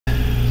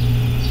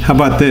How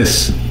about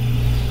this?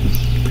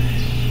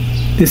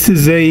 This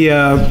is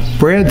a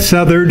Brad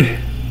Southard.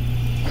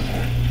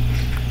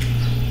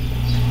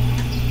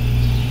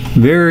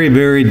 Very,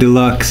 very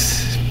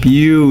deluxe.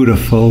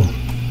 Beautiful.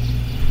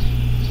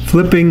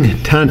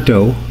 Flipping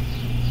Tanto.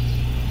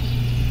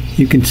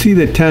 You can see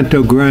the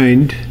Tanto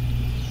grind.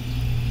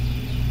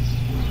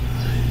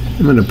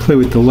 I'm going to play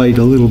with the light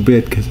a little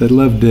bit because I'd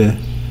love to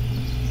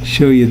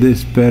show you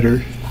this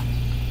better.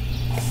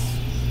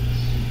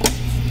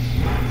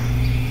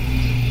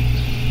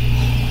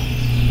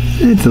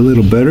 It's a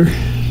little better.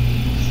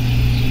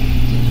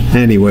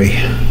 Anyway.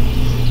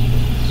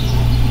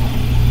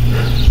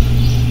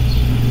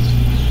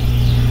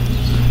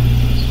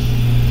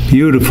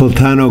 Beautiful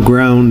Tanto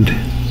grind.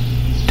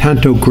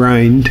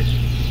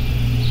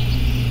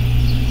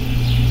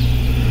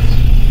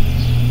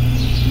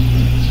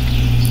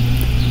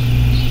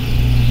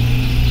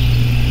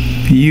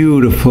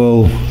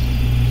 Beautiful.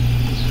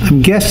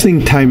 I'm guessing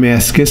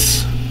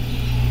Damascus.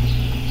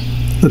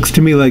 Looks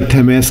to me like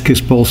Damascus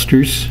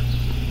bolsters.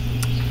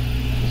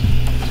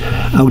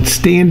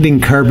 Outstanding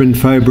carbon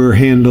fiber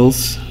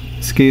handles,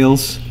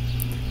 scales.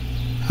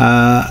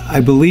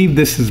 I believe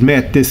this is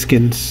matte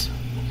Diskins.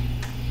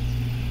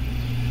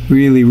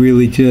 Really,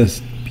 really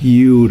just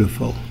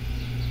beautiful.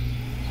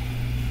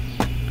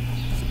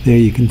 There,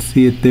 you can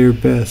see it there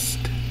best.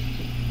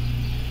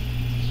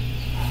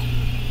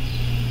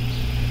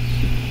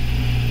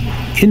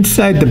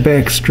 Inside the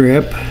back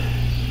strap,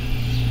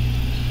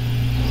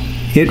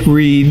 it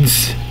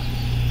reads,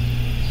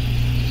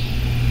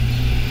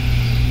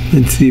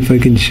 let's see if I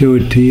can show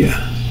it to you.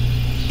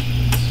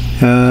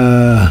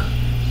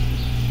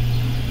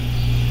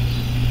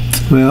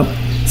 Well,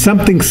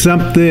 something,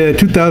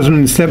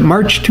 2007,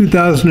 March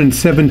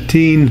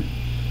 2017,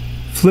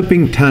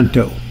 Flipping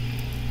Tanto.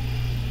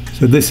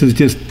 So this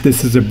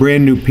is a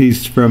brand new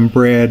piece from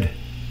Brad.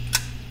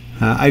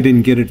 I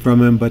didn't get it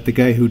from him, but the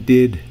guy who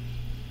did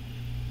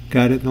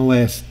got it in the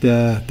last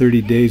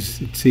 30 days,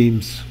 it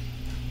seems.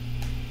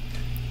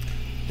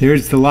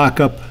 There's the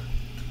lockup.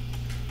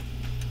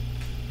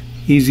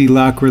 Easy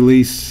lock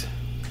release.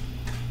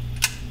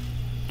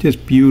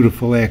 Just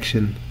beautiful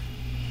action.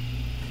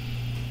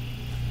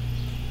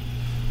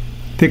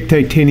 Thick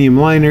titanium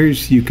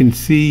liners. You can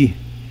see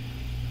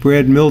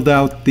Brad milled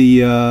out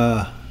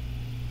the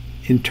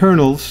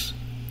internals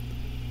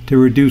to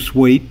reduce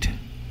weight.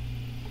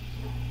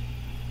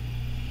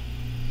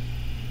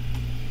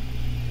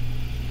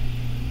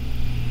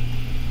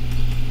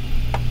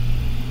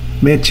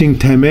 Matching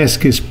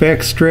Damascus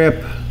back strap.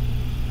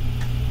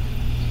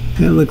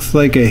 That looks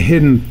like a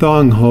hidden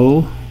thong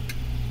hole.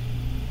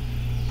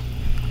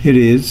 It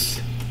is.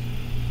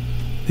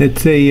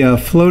 It's a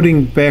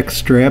floating back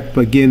strap.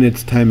 Again,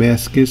 it's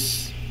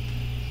Damascus.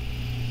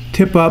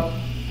 Tip up,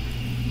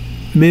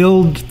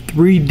 milled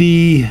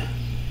 3D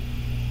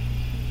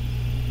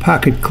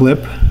pocket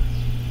clip.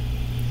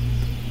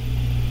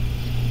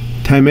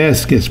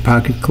 Damascus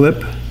pocket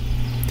clip.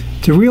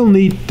 It's a real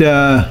neat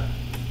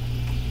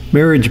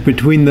marriage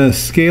between the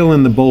scale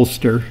and the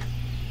bolster.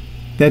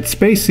 That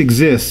space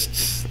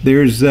exists.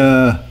 There's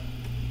both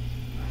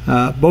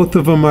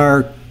of them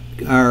are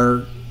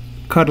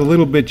cut a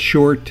little bit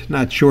short,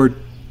 not short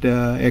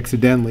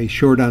accidentally,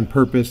 short on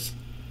purpose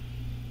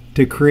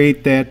to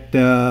create that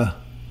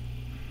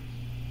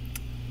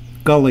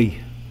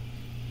gully.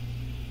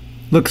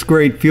 Looks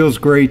great, feels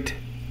great.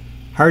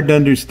 Hard to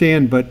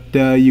understand, but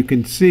you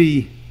can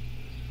see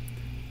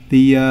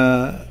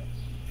the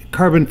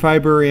carbon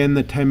fiber and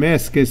the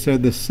Damascus are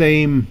the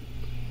same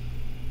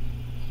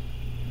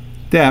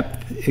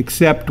depth,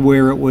 except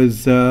where it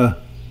was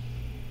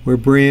where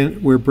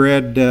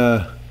Brad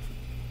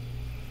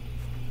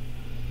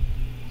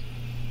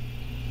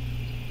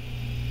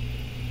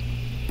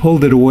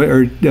pulled it away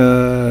or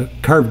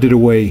carved it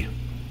away.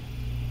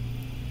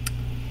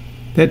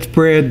 That's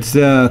Brad's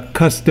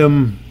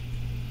custom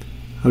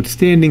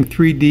outstanding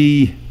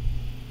 3D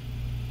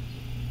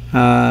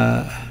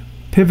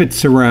pivot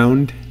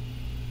surround.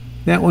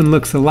 That one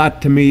looks a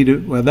lot to me to,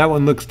 well, that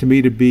one looks to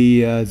me to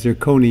be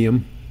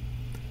zirconium.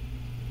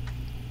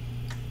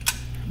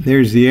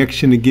 There's the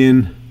action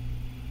again.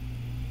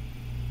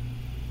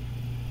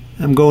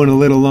 I'm going a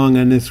little long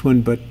on this one,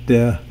 but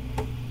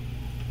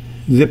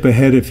zip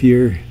ahead if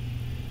you're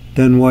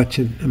done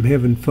watching. I'm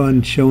having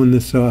fun showing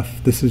this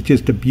off. This is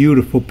just a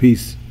beautiful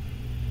piece.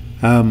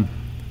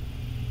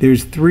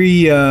 There's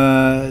three,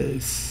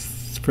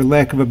 for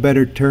lack of a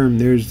better term,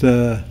 there's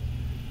I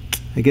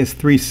guess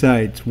 3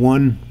 sides.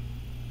 1,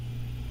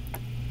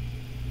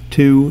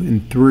 2,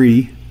 and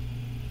 3.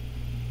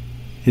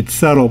 It's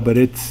subtle, but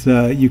it's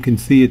you can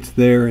see it's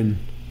there, and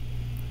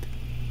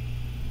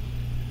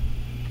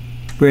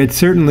Brad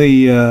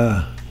certainly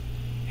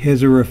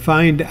has a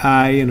refined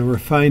eye and a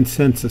refined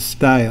sense of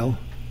style.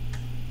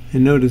 I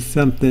noticed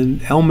something.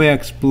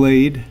 Elmax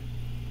blade.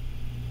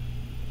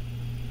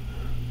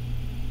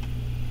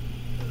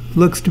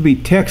 Looks to be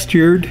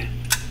textured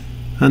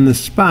on the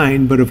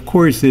spine, but of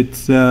course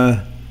it's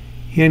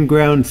hand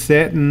ground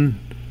satin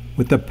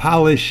with a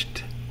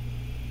polished,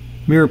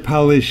 mirror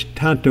polished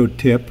Tanto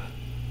tip.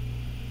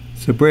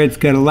 So Brad's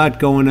got a lot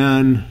going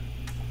on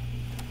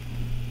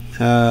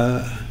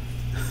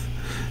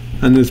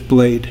this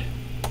blade.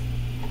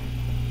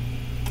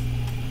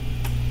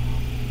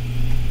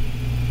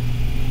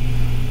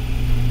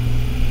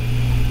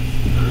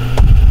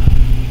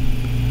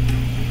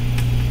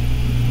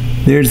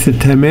 There's the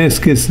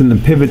Damascus and the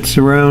pivot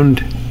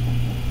surround.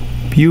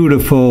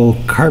 Beautiful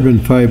carbon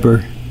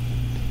fiber.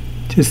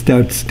 Just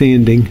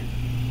outstanding.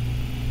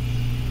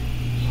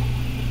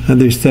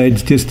 Other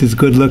side's just as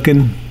good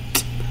looking.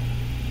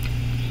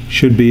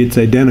 Should be, it's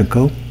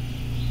identical.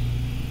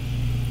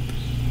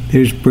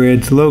 There's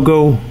Brad's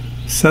logo,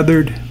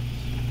 Southard.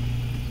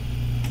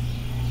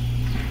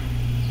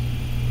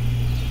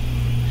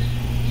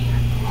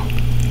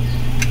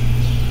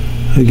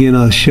 Again,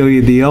 I'll show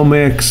you the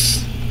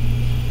LMAX.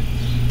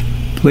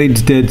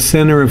 Blade's dead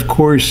center, of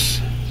course.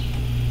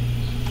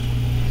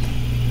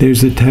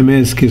 There's a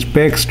Damascus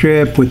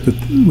backstrap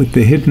with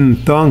the hidden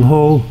thong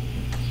hole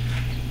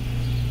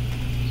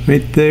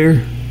right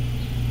there.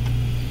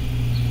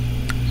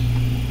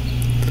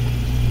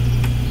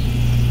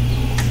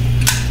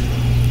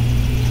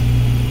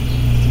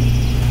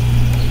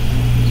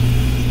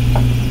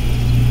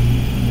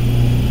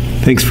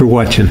 Thanks for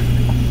watching.